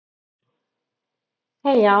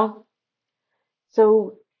Hey y'all.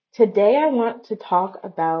 So today I want to talk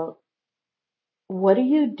about what do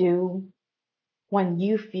you do when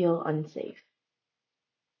you feel unsafe?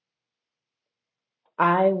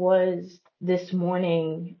 I was this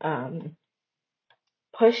morning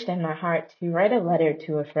pushed in my heart to write a letter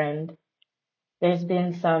to a friend. There's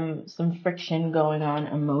been some friction going on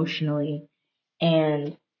emotionally,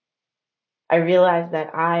 and I realized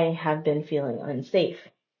that I have been feeling unsafe.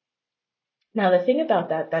 Now the thing about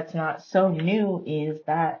that's not so new is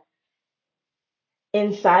that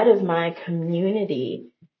inside of my community,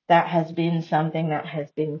 that has been something that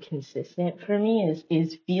has been consistent for me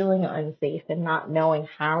is feeling unsafe and not knowing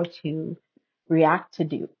how to react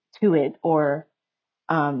to it or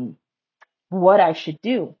um what I should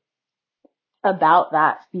do about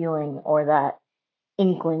that feeling or that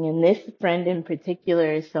inkling. And this friend in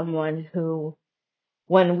particular is someone who,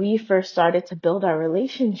 when we first started to build our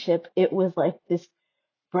relationship, it was like this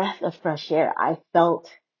breath of fresh air. I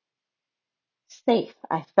felt safe.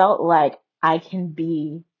 I felt like I can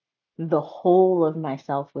be the whole of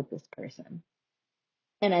myself with this person.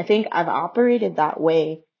 And I think I've operated that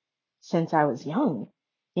way since I was young.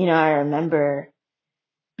 I remember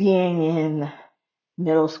being in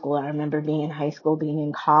middle school, I remember being in high school, being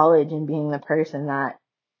in college, and being the person that,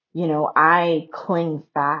 I cling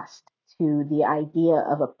fast to the idea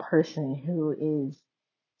of a person who is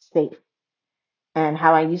safe. And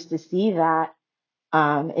how I used to see that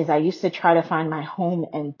is I used to try to find my home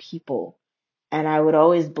and people. And I would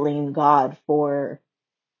always blame God for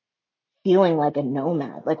feeling like a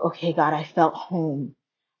nomad. Like, okay, God, I felt home.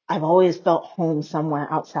 I've always felt home somewhere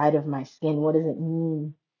outside of my skin. What does it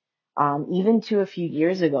mean? Even to a few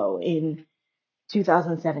years ago in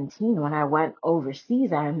 2017, when I went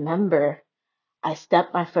overseas, I remember I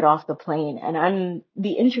stepped my foot off the plane, and I'm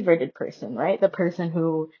the introverted person, right? The person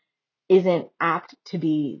who isn't apt to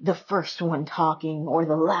be the first one talking or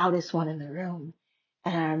the loudest one in the room.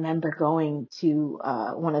 And I remember going to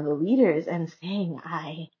one of the leaders and saying,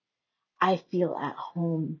 I feel at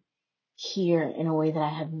home here in a way that I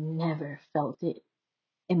have never felt it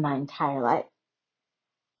in my entire life.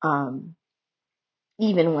 Um,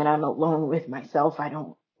 Even when I'm alone with myself, I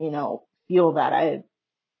don't, feel that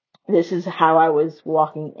this is how I was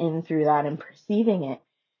walking in through that and perceiving it.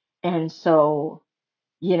 And so,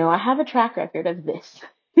 I have a track record of this.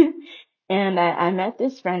 And I met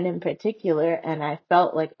this friend in particular, and I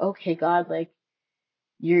felt like, okay, God, like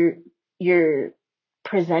you're, you're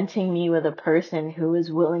presenting me with a person who is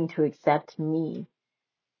willing to accept me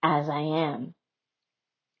as I am.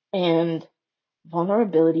 And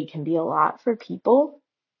vulnerability can be a lot for people,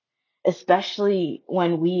 especially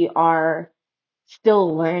when we are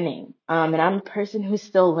still learning. And I'm a person who's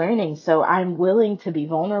still learning, so I'm willing to be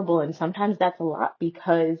vulnerable. And sometimes that's a lot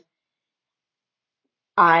because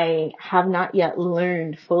I have not yet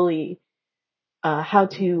learned fully how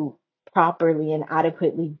to properly and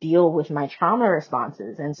adequately deal with my trauma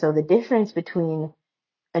responses. And so the difference between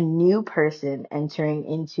a new person entering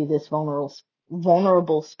into this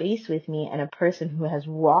vulnerable space with me and a person who has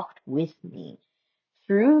walked with me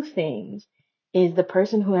through things is the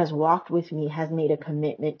person who has walked with me has made a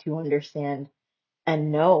commitment to understand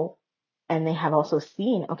and know, and they have also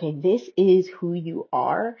seen, okay, this is who you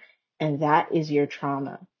are, and that is your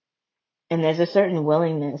trauma. And there's a certain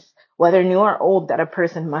willingness, whether new or old, that a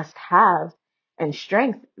person must have, and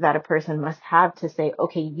strength that a person must have to say,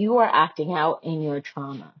 okay, you are acting out in your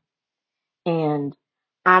trauma. And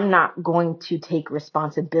I'm not going to take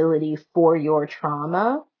responsibility for your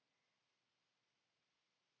trauma.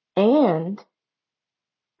 And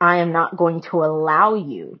I am not going to allow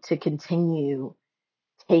you to continue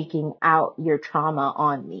taking out your trauma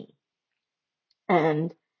on me.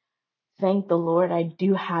 And thank the Lord, I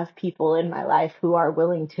do have people in my life who are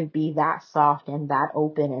willing to be that soft and that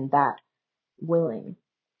open and that willing.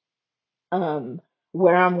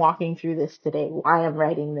 Where I'm walking through this today, why I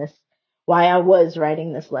was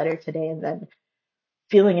writing this letter today, and then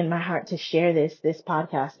feeling in my heart to share this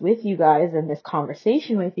podcast with you guys and this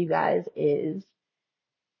conversation with you guys is,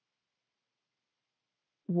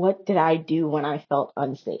 what did I do when I felt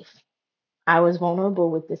unsafe? I was vulnerable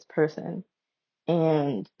with this person,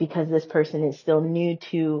 and because this person is still new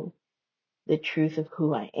to the truth of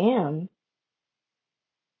who I am,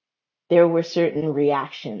 there were certain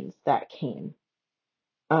reactions that came.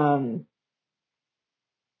 Um,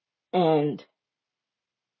 and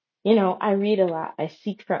I read a lot. I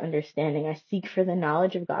seek for understanding. I seek for the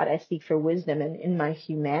knowledge of God. I seek for wisdom. And in my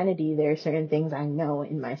humanity, there are certain things I know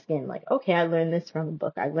in my skin. Like, okay, I learned this from a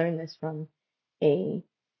book. I learned this from a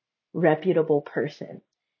reputable person.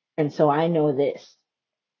 And so I know this.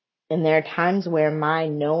 And there are times where my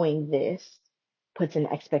knowing this puts an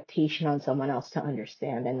expectation on someone else to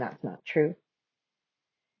understand, and that's not true.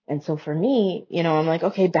 And so for me, I'm like,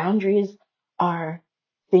 okay, boundaries are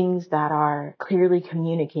things that are clearly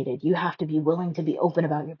communicated. You have to be willing to be open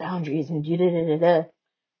about your boundaries and da da da da da.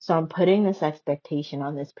 So I'm putting this expectation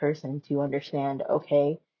on this person to understand,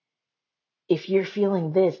 okay, if you're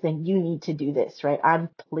feeling this, then you need to do this, right? I'm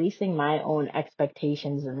placing my own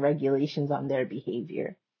expectations and regulations on their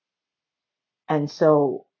behavior. And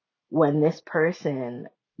so when this person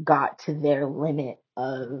got to their limit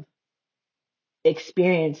of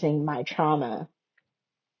experiencing my trauma,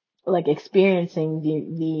 like experiencing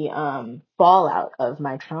the fallout of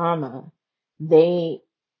my trauma, they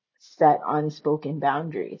set unspoken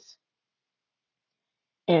boundaries.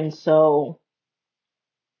 And so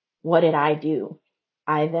what did I do?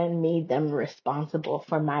 I then made them responsible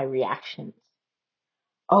for my reactions.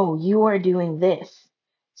 Oh, you are doing this.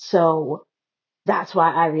 So that's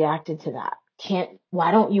why I reacted to that.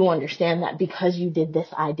 Why don't you understand that because you did this,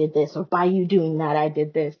 I did this, or by you doing that, I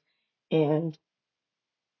did this. And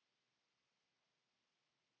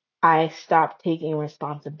I stopped taking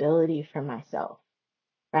responsibility for myself,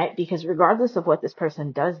 right? Because regardless of what this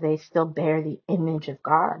person does, they still bear the image of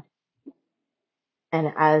God.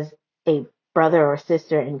 And as a brother or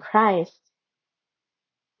sister in Christ,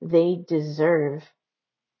 they deserve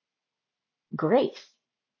grace,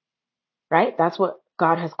 right? That's what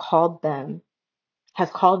God has called them, has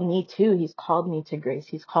called me to. He's called me to grace.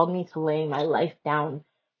 He's called me to lay my life down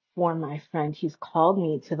for my friend. He's called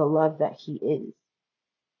me to the love that he is.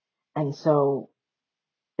 And so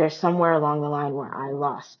there's somewhere along the line where I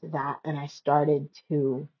lost that and I started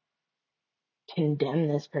to condemn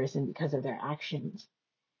this person because of their actions.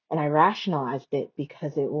 And I rationalized it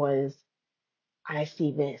because it was, I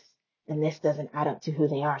see this and this doesn't add up to who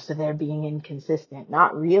they are. So they're being inconsistent,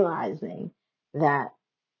 not realizing that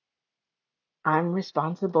I'm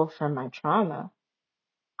responsible for my trauma.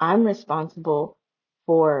 I'm responsible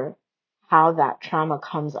for how that trauma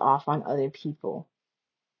comes off on other people,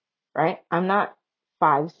 right? I'm not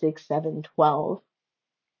 5, 6, 7, 12.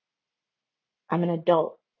 I'm an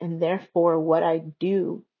adult. And therefore, what I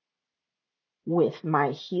do with my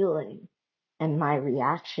healing and my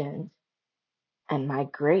reactions and my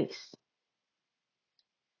grace,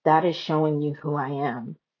 that is showing you who I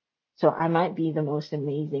am. So I might be the most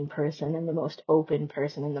amazing person and the most open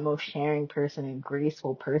person and the most sharing person and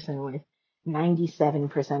graceful person with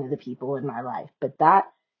 97% of the people in my life. But that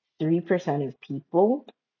 3% of people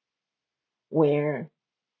where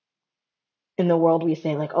in the world we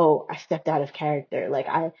say like, oh, I stepped out of character. Like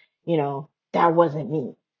that wasn't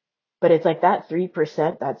me. But it's like that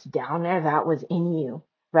 3% that's down there, that was in you,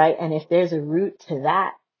 right? And if there's a root to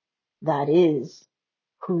that, that is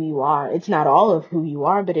who you are. It's not all of who you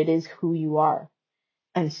are, but it is who you are.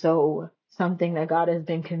 And so something that God has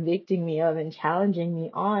been convicting me of and challenging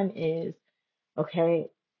me on is, okay,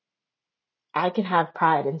 I can have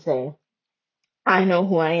pride and say, I know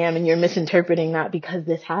who I am and you're misinterpreting that because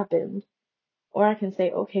this happened. Or I can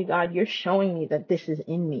say, okay, God, you're showing me that this is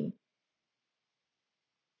in me.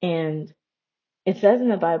 And it says in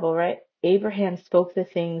the Bible, right? Abraham spoke the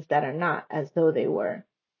things that are not as though they were.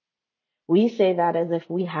 We say that as if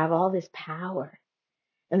we have all this power.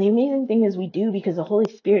 And the amazing thing is we do because the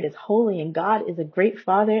Holy Spirit is holy and God is a great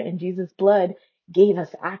Father and Jesus' blood gave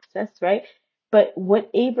us access, right? But what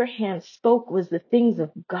Abraham spoke was the things of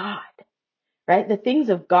God, right? The things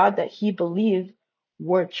of God that he believed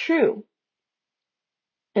were true.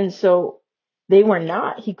 And so they were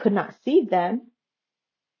not. He could not see them,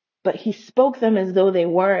 but he spoke them as though they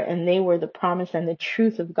were, and they were the promise and the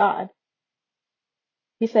truth of God.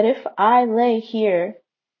 He said, if I lay here,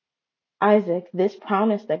 Isaac, this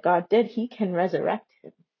promise that God did, he can resurrect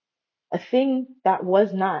him. A thing that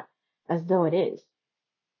was not as though it is.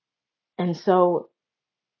 And so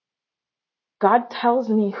God tells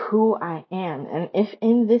me who I am. And if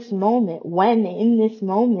in this moment, when in this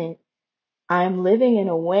moment, I'm living in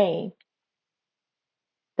a way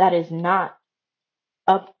that is not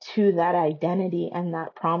up to that identity and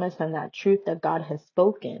that promise and that truth that God has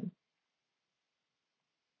spoken,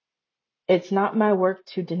 it's not my work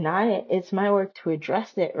to deny it. It's my work to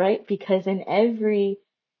address it, right? Because in every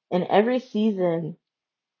season,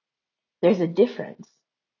 there's a difference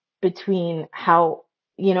between how,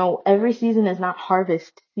 every season is not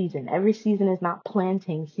harvest season. Every season is not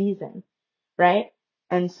planting season, right?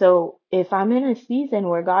 And so if I'm in a season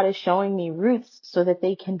where God is showing me roots so that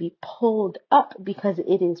they can be pulled up because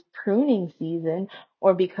it is pruning season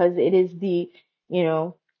or because it is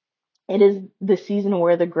it is the season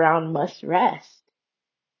where the ground must rest,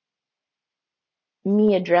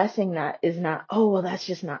 me addressing that is not, oh, well, that's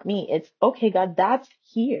just not me. It's, okay, God, that's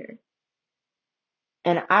here.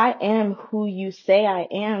 And I am who you say I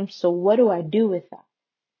am. So what do I do with that?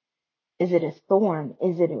 Is it a thorn?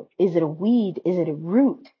 Is it a weed? Is it a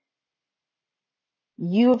root?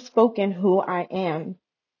 You have spoken who I am.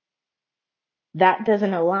 That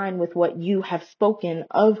doesn't align with what you have spoken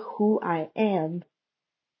of who I am.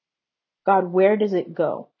 God, where does it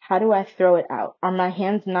go? How do I throw it out? Are my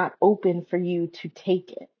hands not open for you to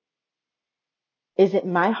take it? Is it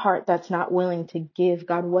my heart that's not willing to give?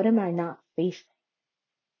 God, what am I not facing?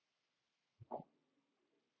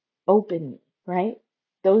 Open me, right?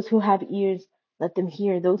 Those who have ears, let them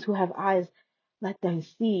hear. Those who have eyes, let them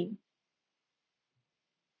see.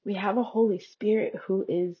 We have a Holy Spirit who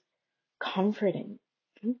is comforting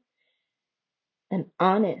and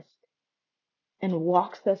honest and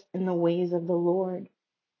walks us in the ways of the Lord.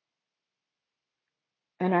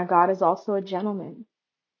 And our God is also a gentleman.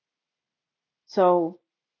 So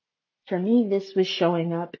for me, this was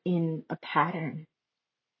showing up in a pattern.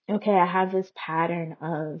 Okay, I have this pattern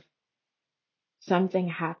of something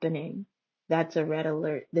happening. That's a red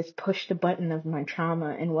alert. This pushed the button of my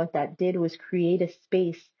trauma. And what that did was create a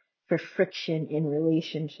space for friction in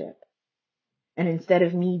relationship. And instead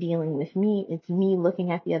of me dealing with me, it's me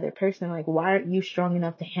looking at the other person like, why aren't you strong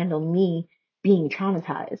enough to handle me being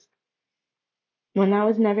traumatized? When that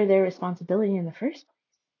was never their responsibility in the first place.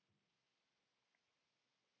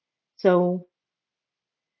 So,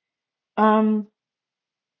 um,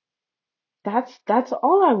 that's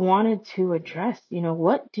all I wanted to address.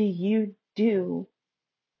 What do you do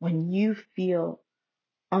when you feel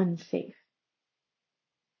unsafe?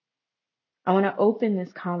 I want to open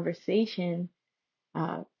this conversation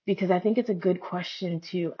because I think it's a good question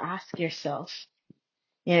to ask yourself.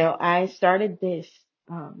 I started this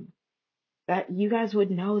that you guys would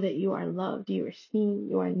know that you are loved, you are seen,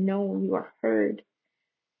 you are known, you are heard,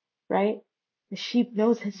 right? The sheep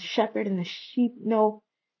knows his shepherd, and the sheep knows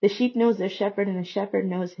their shepherd, and the shepherd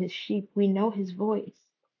knows his sheep. We know his voice.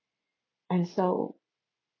 And so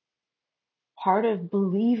part of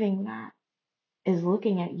believing that is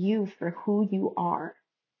looking at you for who you are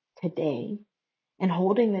today and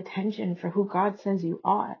holding the tension for who God says you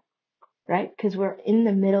are, right? Because we're in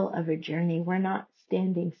the middle of a journey. We're not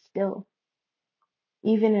standing still.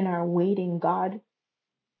 Even in our waiting, God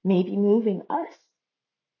may be moving us.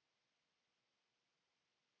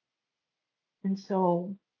 And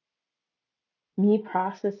so me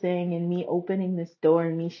processing and me opening this door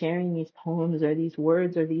and me sharing these poems or these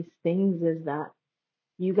words or these things is that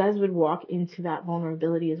you guys would walk into that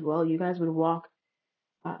vulnerability as well. You guys would walk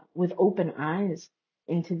with open eyes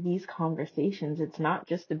into these conversations. It's not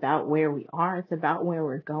just about where we are, it's about where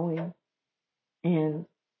we're going. And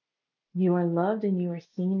you are loved and you are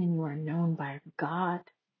seen and you are known by God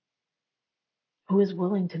who is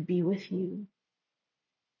willing to be with you,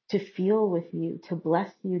 to feel with you, to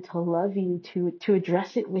bless you, to love you, to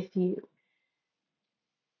address it with you.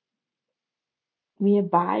 We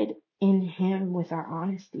abide in him with our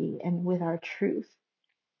honesty and with our truth.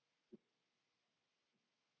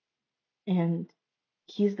 And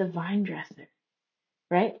he's the vine dresser,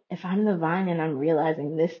 right? If I'm the vine and I'm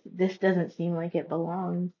realizing this doesn't seem like it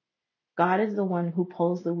belongs, God is the one who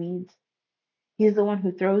pulls the weeds. He's the one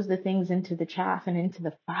who throws the things into the chaff and into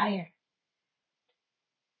the fire.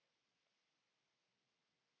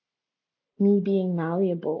 Me being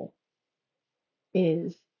malleable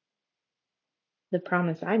is the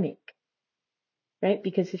promise I make, right?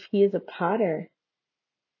 Because if he is a potter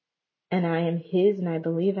and I am his and I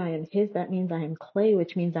believe I am his, that means I am clay,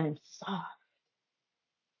 which means I am soft.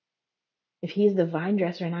 If he is the vine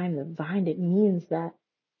dresser and I am the vine, it means that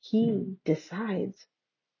he decides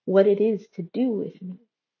what it is to do with me.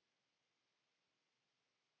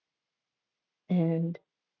 And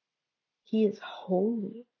he is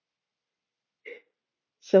holy.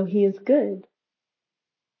 So he is good.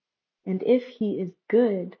 And if he is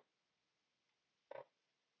good,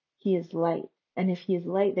 he is light. And if he is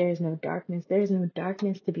light, there is no darkness. There is no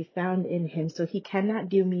darkness to be found in him. So he cannot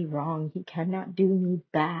do me wrong. He cannot do me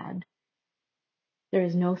bad. There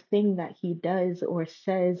is no thing that he does or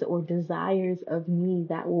says or desires of me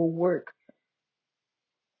that will work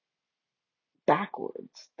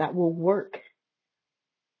backwards, that will work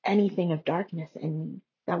anything of darkness in me,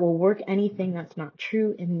 that will work anything that's not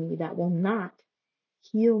true in me, that will not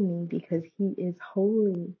heal me because he is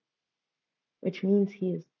holy, which means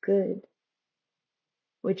he is good,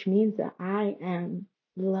 which means that I am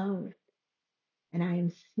loved and I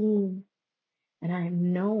am seen and I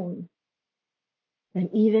am known. And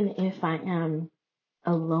even if I am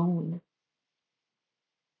alone,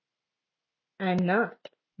 I'm not,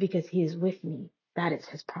 because he is with me. That is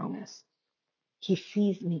his promise. He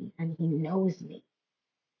sees me and he knows me,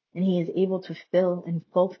 and he is able to fill and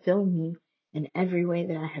fulfill me in every way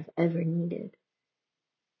that I have ever needed.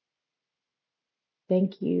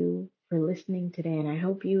 Thank you for listening today, and I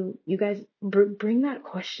hope you guys bring that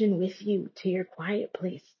question with you to your quiet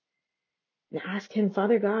place and ask him,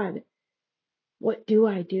 Father God, what do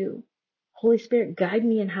I do? Holy Spirit, guide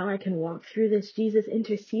me in how I can walk through this. Jesus,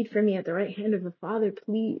 intercede for me at the right hand of the Father,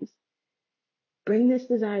 please. Bring this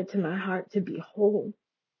desire to my heart to be whole,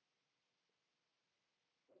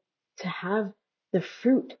 to have the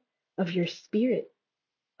fruit of your spirit,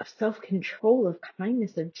 of self-control, of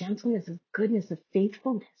kindness, of gentleness, of goodness, of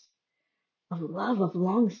faithfulness, of love, of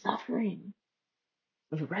long suffering,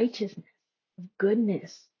 of righteousness, of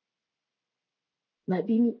goodness. Let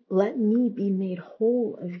me be made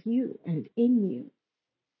whole of you and in you.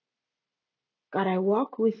 God, I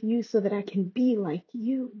walk with you so that I can be like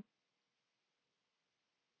you.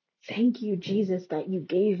 Thank you, Jesus, that you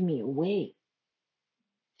gave me a way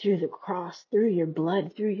through the cross, through your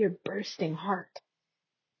blood, through your bursting heart.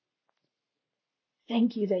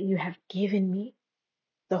 Thank you that you have given me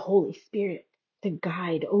the Holy Spirit to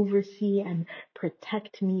guide, oversee, and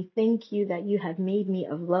protect me. Thank you that you have made me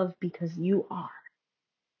of love because you are.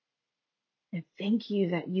 And thank you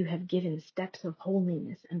that you have given steps of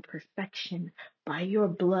holiness and perfection by your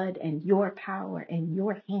blood and your power and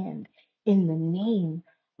your hand in the name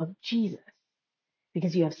of Jesus.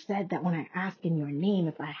 Because you have said that when I ask in your name,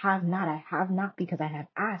 if I have not because I have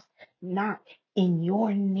asked not in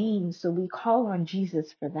your name. So we call on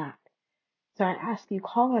Jesus for that. So I ask you,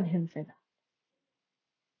 call on him for that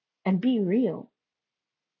and be real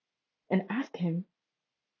and ask him,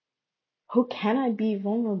 who can I be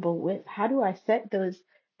vulnerable with? How do I set those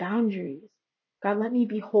boundaries? God, let me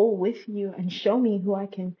be whole with you and show me who I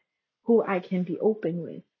can be open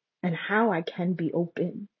with and how I can be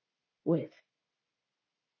open with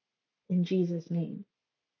in Jesus' name.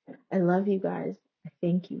 I love you guys. I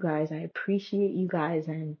thank you guys. I appreciate you guys.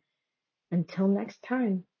 And until next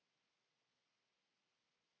time.